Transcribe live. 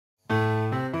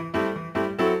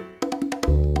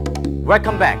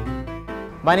Welcome back.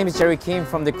 My name is Jerry Kim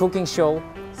from the cooking show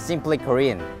Simply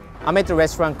Korean. I'm at the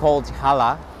restaurant called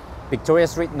Hallah, Victoria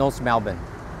Street, North Melbourne.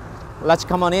 Let's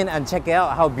come on in and check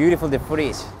out how beautiful the food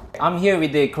is. I'm here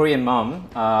with the Korean mom.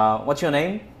 What's your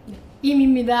name?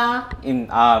 임입니다. Im.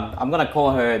 I'm gonna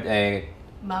call her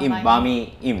Im,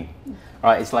 Mommy Im.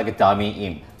 Alright, it's like a dummy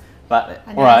Im. But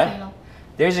alright.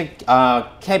 There's a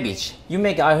cabbage.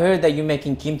 I heard that you're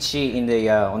making kimchi in the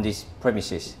on these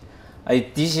premises.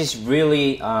 This is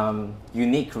really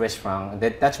unique restaurant.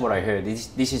 That's what I heard.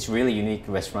 This is really unique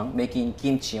restaurant making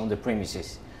kimchi on the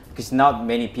premises because not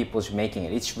many people's making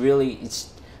it.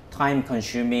 It's time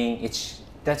consuming.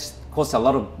 That costs a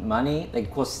lot of money.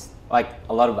 It costs like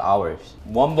a lot of hours.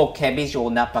 Wonbok cabbage or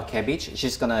napa cabbage.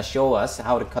 She's gonna show us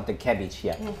how to cut the cabbage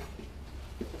here.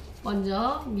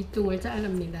 먼저 밑둥을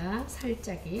자릅니다.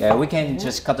 살짝이. Yeah, we can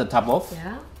just cut the top off.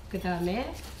 그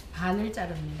다음에 반을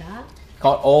자릅니다.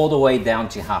 Cut all the way down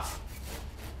to half.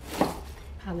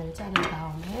 반을 자른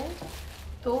다음에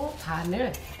또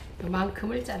반을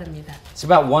이만큼을 자릅니다. It's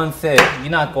about 1/3. You're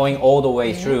not going all the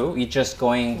way through. You're just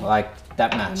going like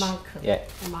that much. 이만큼. Yeah.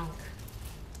 이만큼.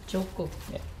 조금.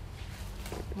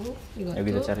 이것도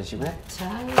여기도 자르시고.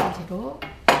 마찬가지로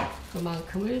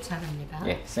그만큼을 자릅니다.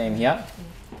 Yeah, same here.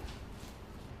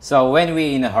 So when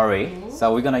we're in a hurry,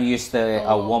 so we're gonna use the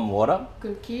warm water.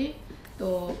 그렇게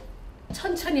또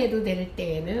천천히 해도 될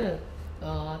때에는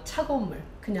차가운 물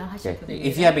그냥 하시면 돼요.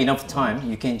 If you have enough time,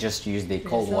 you can just use the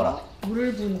cold water.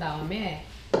 물을 부은 다음에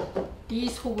이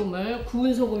소금을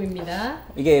구운 소금입니다.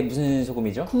 이게 무슨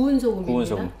소금이죠? 구운 소금입니다. 구운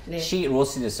소금. 네. She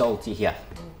roasted the salt here.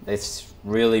 That's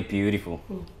really beautiful.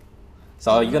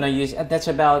 So you're gonna use. That's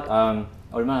about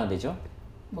얼마나 되죠?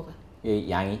 뭐가? 예,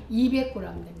 양이? 200g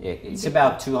됩니다. Yeah, it's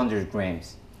about 200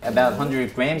 grams. About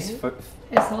 100 grams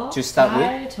해서 to start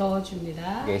잘 with.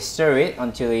 저어줍니다. Okay, stir it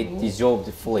until it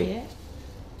dissolved fully.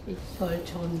 이걸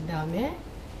저은 다음에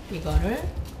이거를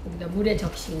여기다 물에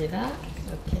적십니다.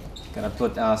 이렇게. Gonna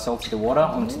put salted water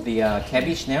onto the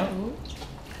cabbage now.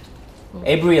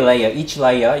 Every layer, each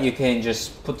layer, you can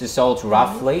just put the salt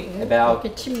roughly about.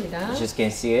 이렇게 칩니다. You just can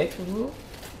see it.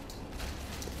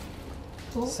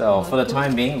 So for the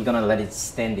time being, we're gonna let it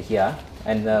stand here,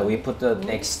 and we put the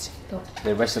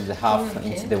rest of the half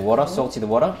into the water, salted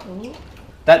water.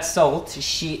 That salt,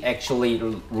 she actually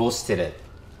roasted it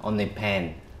on the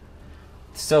pan.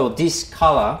 So this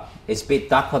color is a bit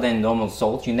darker than normal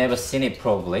salt. You never seen it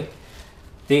probably.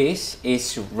 This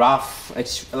is rough.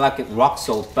 It's like rock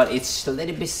salt, but it's a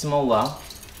little bit smaller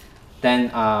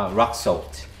than rock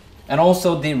salt. And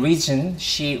also the reason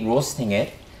she roasting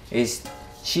it is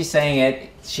she's saying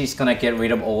she's gonna get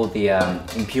rid of all the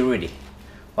impurity.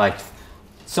 Like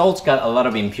salt's got a lot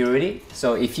of impurity,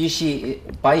 so if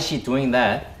by she doing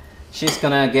that, she's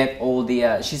gonna get all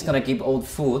the she's gonna give all the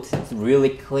food really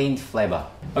clean flavor.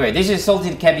 Okay, this is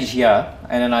salted cabbage here,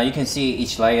 and then you can see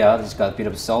each layer it's got a bit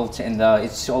of salt, and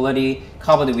it's already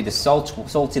covered with the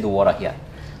salted water here.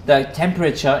 The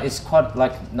temperature is quite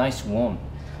like nice warm.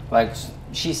 Like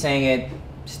she's saying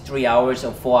 3 hours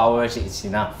or 4 hours it's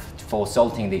enough for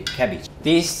salting the cabbage.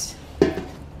 This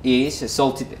is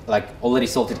salted, like already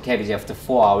salted cabbage after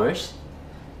 4 hours.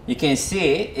 You can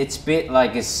see it's a bit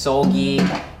like it's soggy,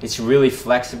 it's really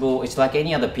flexible, it's like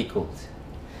any other pickle.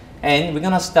 And we're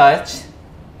gonna start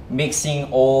mixing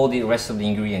all the rest of the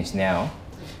ingredients now.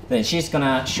 Then she's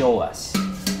gonna show us.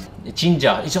 The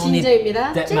ginger, it's only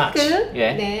진저입니다. that much.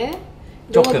 Yeah. 네.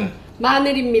 조금.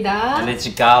 마늘입니다. And it's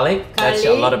garlic. That's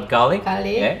a lot of garlic.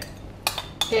 Yeah.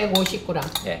 150g.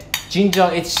 Yeah. Ginger,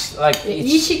 it's like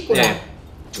 20g. Yeah,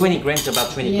 20 grams,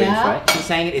 about 20 grams, right? She's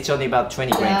saying it's only about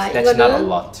 20 grams. That's 이거는 not a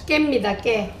lot. 깨입니다.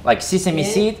 깨. Like sesame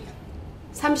seed,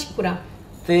 30g.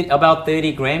 about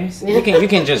 30 grams. You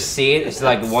can just see it. It's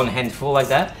like one handful like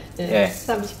that. Yeah.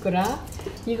 30g.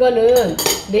 이거는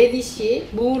레디시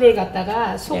무를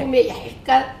갖다가 소금에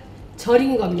약간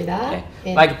절인 겁니다.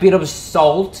 Yeah. Like a bit of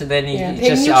salt, then you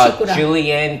just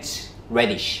julienne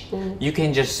radish. You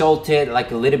can just salt it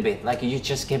like a little bit. Like you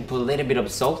just can put a little bit of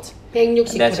salt.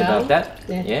 160g. That's about that.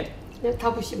 네. Yeah. 그냥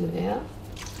다 부시면 돼요.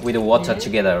 With the water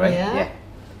together, right? Yeah.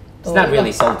 It's not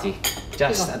really salty.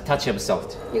 Just a touch of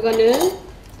salt. 이거는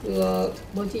이거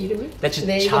뭐지 이름이? That's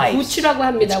네, 이거 chives. 부추라고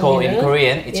합니다. It's called 우리는. in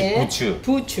Korean. It's 예, 부추.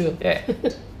 부추. Yeah.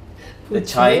 The 부추.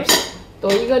 chives. 또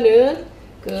이거는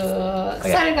그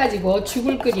쌀 가지고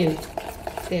죽을 끓인.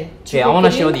 네. Okay, I want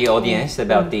to show the audience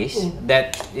about this.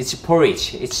 That it's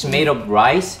porridge. It's made of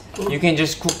rice. You can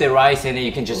just cook the rice and then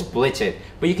you can just bleach it.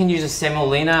 But you can use a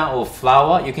semolina or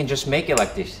flour. You can just make it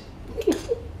like this.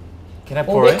 Can I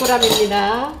pour it?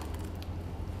 500g입니다.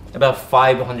 About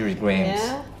 500 grams.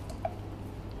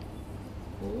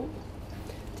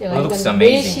 네. 제가 It looks 이건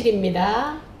amazing.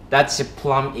 매실입니다. That's a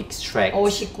plum extract.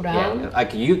 50g. Yeah,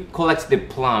 like you collect the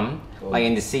plum, like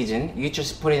in the season, you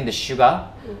just put in the sugar,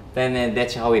 then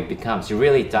that's how it becomes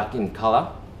really dark in color.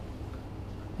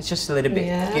 It's just a little bit,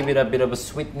 Yeah. give it a bit of a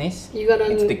sweetness. into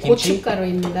이거는 the kimchi.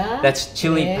 고춧가루입니다. That's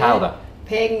chili powder.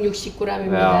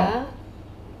 160g입니다.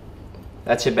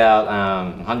 That's about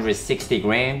 160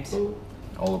 grams,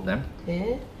 all of them.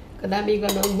 네. 그다음에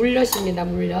이거는 물엿입니다.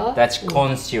 물엿. That's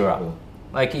corn syrup.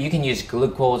 Like you can use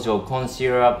glucose or corn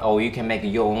syrup, or you can make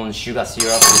your own sugar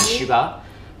syrup with sugar.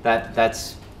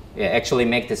 That's actually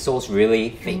make the sauce really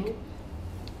thick.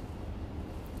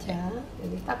 자,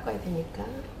 여기 닦아야 되니까.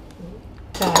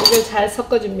 자, 이걸 잘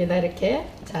섞어줍니다. 이렇게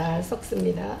잘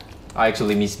섞습니다. I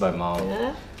actually miss my mom.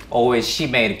 자, Always she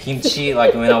made kimchi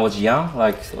like when I was young,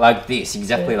 like this,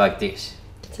 exactly like this.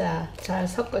 자, 잘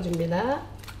섞어줍니다.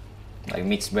 Like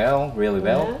mixed well, really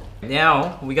well.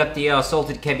 Now we got the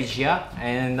salted cabbage here,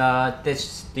 and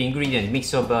that's the ingredient,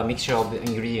 mixture of the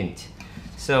ingredient.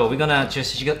 So we're gonna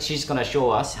she's gonna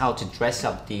show us how to dress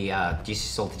up the this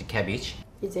salted cabbage.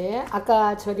 이제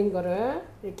아까 절인 거를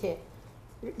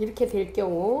이렇게 될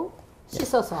경우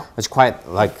씻어서. It's quite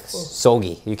like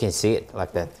soggy. You can see it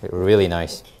like that. Really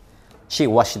nice. She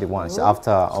washed it once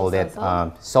after all that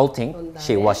salting.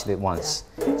 She washed it once,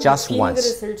 just 빈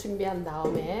once. 그릇을 준비한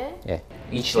다음에 Yeah.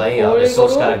 Each layer, the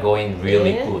sauce gotta go in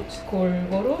really good.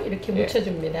 골고루 이렇게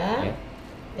묻혀줍니다. Yeah.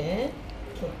 네.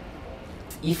 이렇게.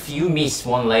 If you miss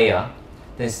one layer,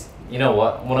 then you know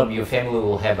what? One of your family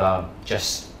will have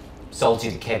just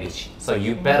salted cabbage. So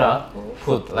you better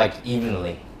put like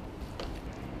evenly.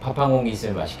 밥 한 공기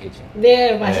있으면 맛있겠죠.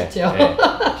 네, 맛있죠. 네.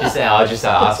 She said, I'll just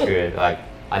ask her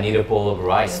like, I need a bowl of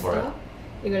rice for it.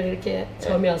 이걸 이렇게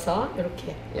저며서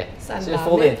이렇게 Yeah. 싼 So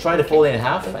다음에 try to fold it in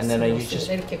half, and then you 넣습니다.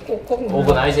 just 이렇게 꼭꼭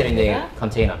organize it in the 넣어줍니다.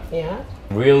 container. Yeah.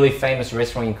 Really famous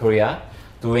restaurant in Korea,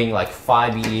 doing like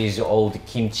 5 years old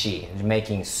kimchi,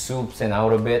 making soups and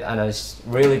out of it, and it's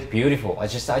really beautiful. I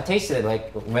tasted it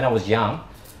like when I was young,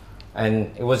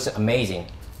 and it was amazing.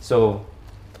 So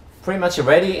pretty much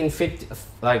ready in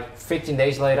 15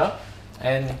 days later,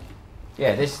 and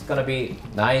yeah, this is gonna be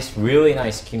nice, really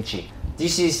nice kimchi.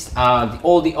 This is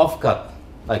all the offcut,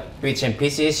 like bits and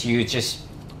pieces. You just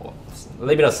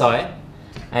leave it aside,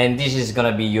 and this is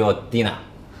gonna be your dinner.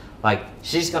 Like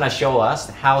she's gonna show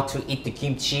us how to eat the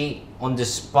kimchi on the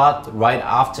spot right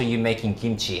after you making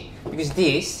kimchi, because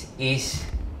this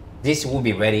will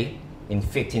be ready in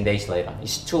 15 days later.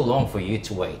 It's too long for you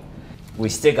to wait. We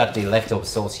still got the leftover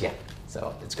sauce here,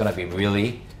 so it's gonna be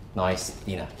really nice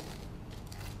dinner.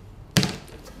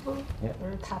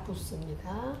 오늘 다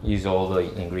붓습니다. Use all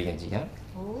the ingredients here.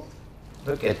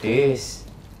 Look at this.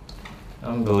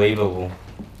 Unbelievable.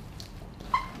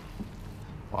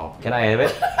 Wow, can I have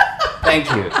it? Thank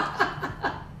you.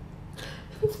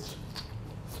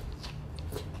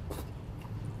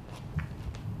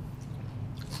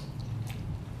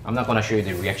 I'm not gonna show you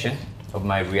the reaction of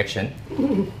my reaction.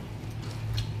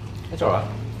 It's alright.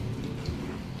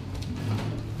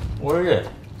 What is it?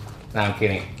 No, I'm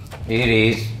kidding. It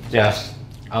is just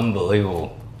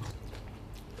unbelievable.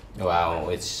 Wow,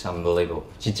 it's unbelievable.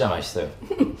 진짜 맛있어요.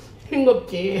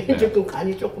 싱겁지. 조금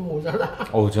간이 조금 모자라.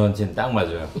 저는 진짜 딱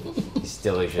맞아요. It's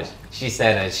delicious. She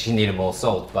said that she needed more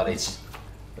salt, but it's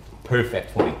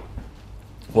perfect for me.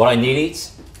 What I need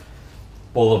is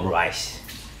bowl of rice.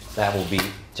 That will be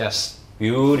just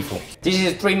beautiful. This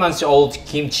is 3 months old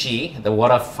kimchi.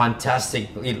 What a fantastic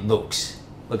it looks.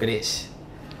 Look at this.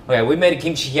 Okay, we made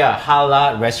kimchi here at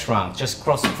Hallah restaurant, just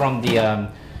cross the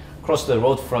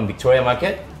road from Victoria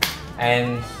Market.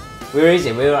 And where is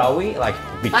it? Where are we? Like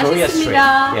Victoria Street.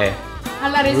 맛있습니다. Yeah.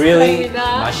 할라 Really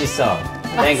레스토랑입니다. 맛있어.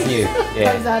 Thank you.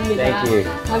 Yeah. 감사합니다. Thank you.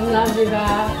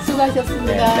 감사합니다.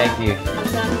 수고하셨습니다. Yeah, thank you.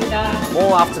 감사합니다.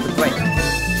 More after the break.